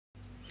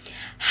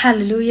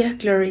Hallelujah,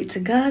 glory to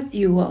God.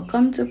 You're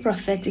welcome to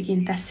Prophetic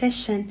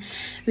Intercession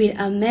with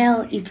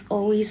Amel. It's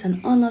always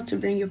an honor to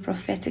bring you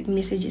prophetic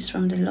messages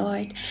from the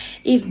Lord.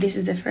 If this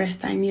is the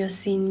first time you're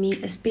seeing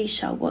me, a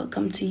special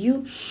welcome to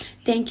you.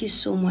 Thank you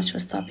so much for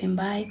stopping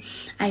by.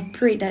 I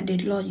pray that the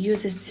Lord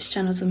uses this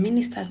channel to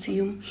minister to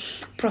you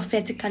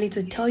prophetically,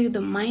 to tell you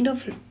the mind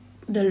of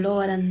the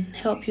Lord and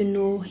help you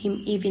know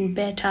Him even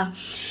better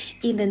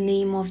in the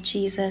name of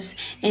Jesus.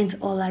 And to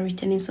all our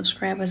returning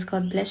subscribers,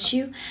 God bless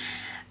you.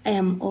 I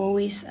am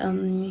always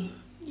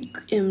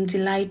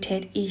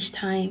delighted each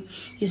time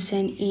you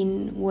send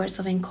in words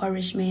of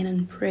encouragement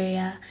and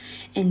prayer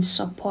and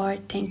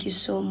support. Thank you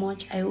so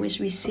much. I always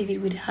receive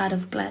it with a heart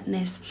of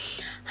gladness.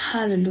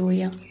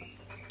 Hallelujah.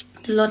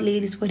 The Lord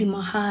laid His word in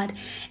my heart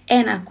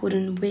and I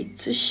couldn't wait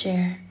to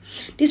share.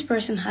 This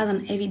person has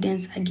an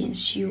evidence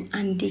against you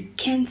and they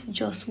can't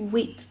just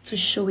wait to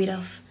show it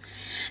off.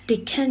 They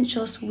can't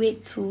just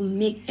wait to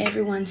make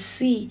everyone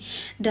see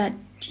that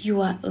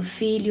you are a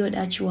failure,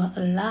 that you are a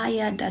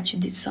liar, that you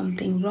did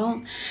something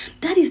wrong.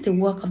 That is the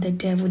work of the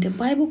devil. The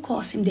Bible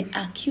calls him the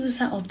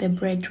accuser of the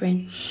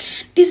brethren.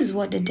 This is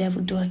what the devil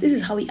does. This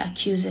is how he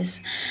accuses.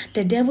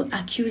 The devil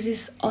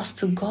accuses us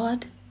to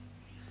God,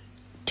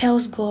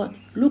 tells God,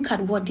 look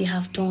at what they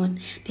have done.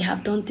 They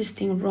have done this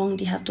thing wrong.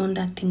 They have done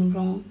that thing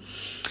wrong.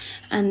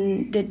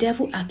 And the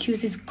devil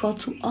accuses God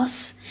to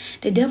us.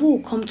 The devil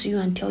will come to you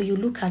and tell you,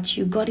 look at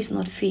you, God is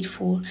not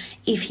faithful.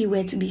 If He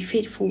were to be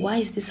faithful, why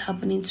is this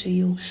happening to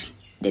you?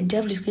 The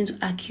devil is going to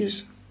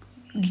accuse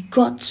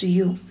God to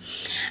you.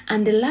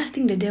 And the last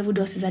thing the devil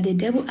does is that the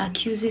devil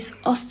accuses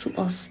us to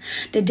us.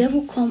 The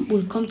devil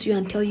will come to you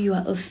and tell you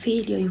are a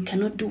failure. You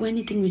cannot do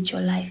anything with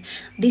your life.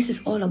 This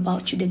is all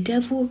about you. The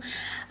devil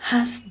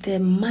has the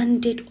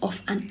mandate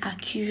of an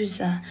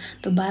accuser.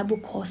 The Bible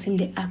calls him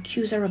the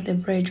accuser of the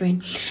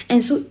brethren.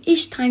 And so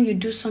each time you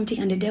do something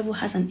and the devil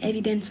has an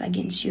evidence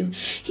against you,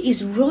 he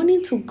is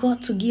running to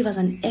God to give us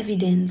an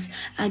evidence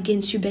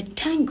against you. But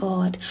thank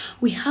God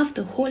we have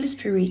the Holy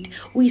Spirit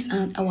who is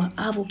our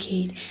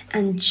advocate,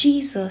 and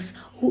Jesus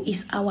who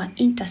is our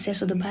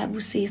intercessor. The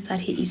Bible says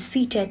that He is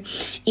seated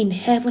in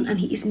heaven and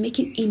He is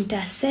making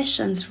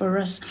intercessions for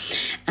us.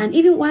 And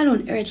even while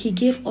on earth, He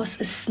gave us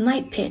a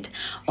snippet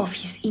of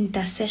His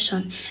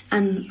intercession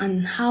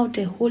and how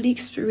the Holy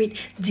Spirit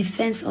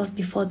defends us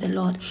before the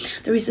Lord.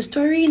 There is a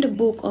story in the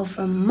book of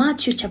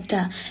Matthew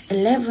chapter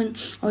 11,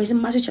 or is it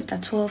Matthew chapter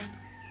 12,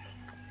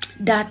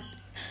 that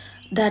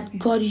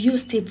God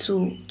used it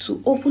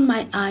to open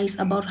my eyes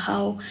about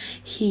how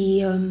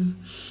He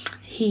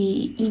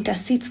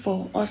intercedes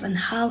for us and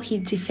how He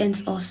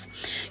defends us.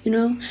 You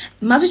know,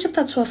 Matthew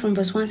chapter 12 from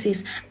verse 1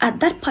 says,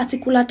 at that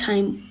particular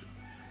time,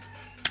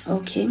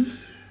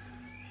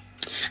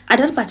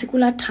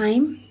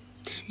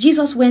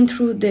 Jesus went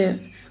through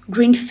the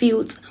green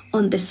fields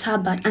on the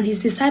Sabbath, and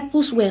His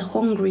disciples were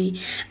hungry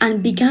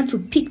and began to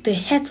pick the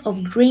heads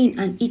of grain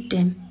and eat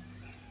them.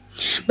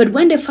 But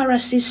when the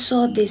Pharisees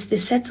saw this, they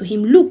said to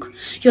Him, look,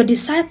 your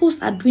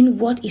disciples are doing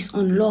what is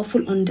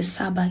unlawful on the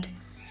Sabbath.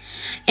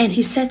 And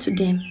He said to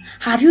them,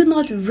 have you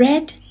not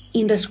read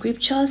in the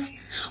scriptures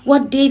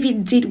what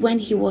David did when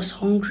he was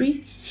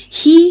hungry,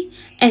 he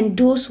and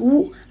those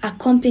who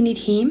accompanied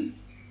him?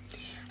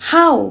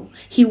 How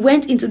he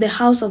went into the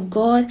house of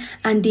God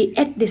and they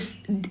ate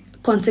this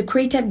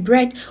consecrated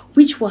bread,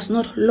 which was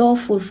not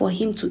lawful for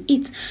him to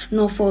eat,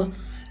 nor for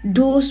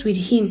those with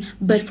him,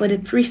 but for the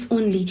priests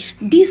only.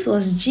 This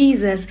was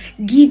Jesus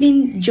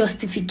giving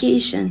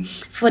justification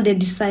for the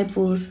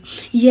disciples.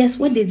 Yes,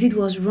 what they did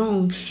was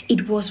wrong.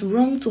 It was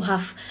wrong to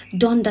have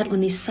done that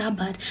on a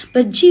Sabbath,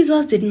 but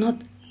Jesus did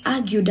not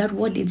argue that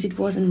what they did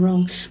wasn't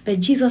wrong, but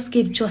Jesus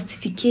gave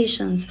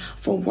justifications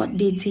for what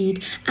they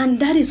did. And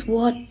that is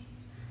what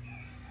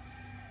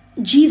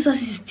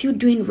Jesus is still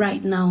doing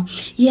right now.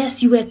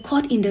 Yes, you were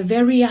caught in the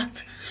very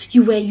act.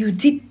 You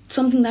did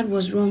something that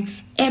was wrong.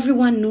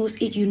 Everyone knows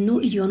it. You know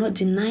it. You're not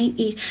denying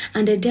it.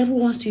 And the devil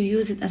wants to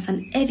use it as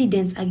an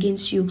evidence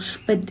against you.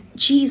 But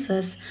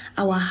Jesus,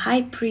 our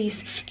high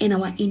priest and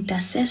our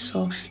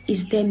intercessor,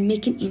 is there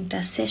making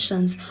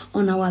intercessions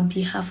on our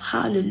behalf.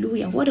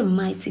 Hallelujah. What a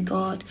mighty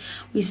God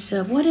we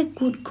serve. What a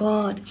good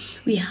God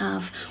we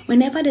have.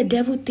 Whenever the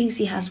devil thinks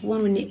he has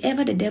won,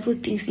 whenever the devil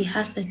thinks he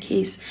has a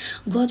case,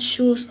 God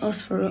shows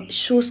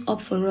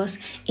up for us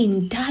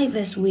in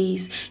diverse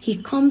ways.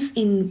 He comes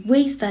in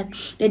ways that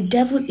the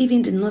devil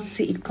even did not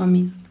see it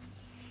coming.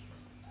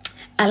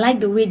 I like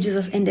the way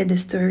Jesus ended the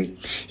story.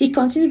 He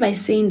continued by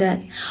saying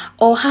that,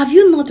 or have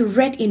you not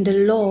read in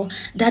the law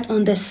that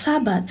on the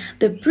Sabbath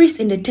the priests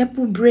in the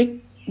temple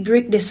break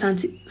the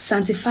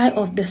sanctify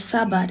of the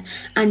Sabbath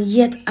and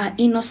yet are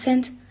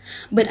innocent?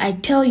 But I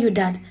tell you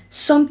that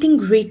something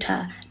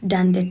greater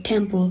than the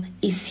temple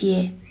is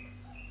here.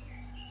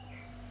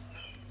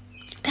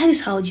 That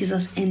is how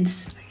Jesus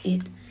ends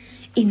it,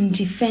 in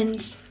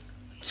defense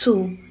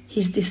to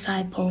His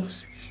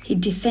disciples. He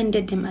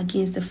defended them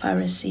against the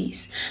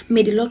Pharisees.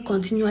 May the Lord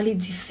continually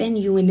defend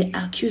you when the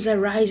accuser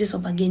rises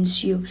up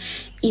against you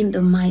in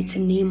the mighty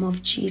name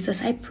of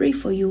Jesus. I pray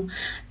for you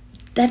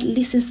that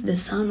listens to the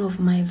sound of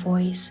my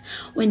voice.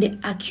 When the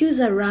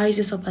accuser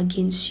rises up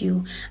against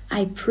you,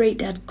 I pray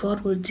that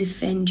God will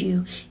defend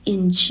you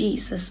in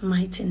Jesus'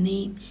 mighty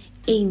name.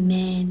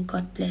 Amen.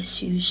 God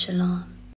bless you. Shalom.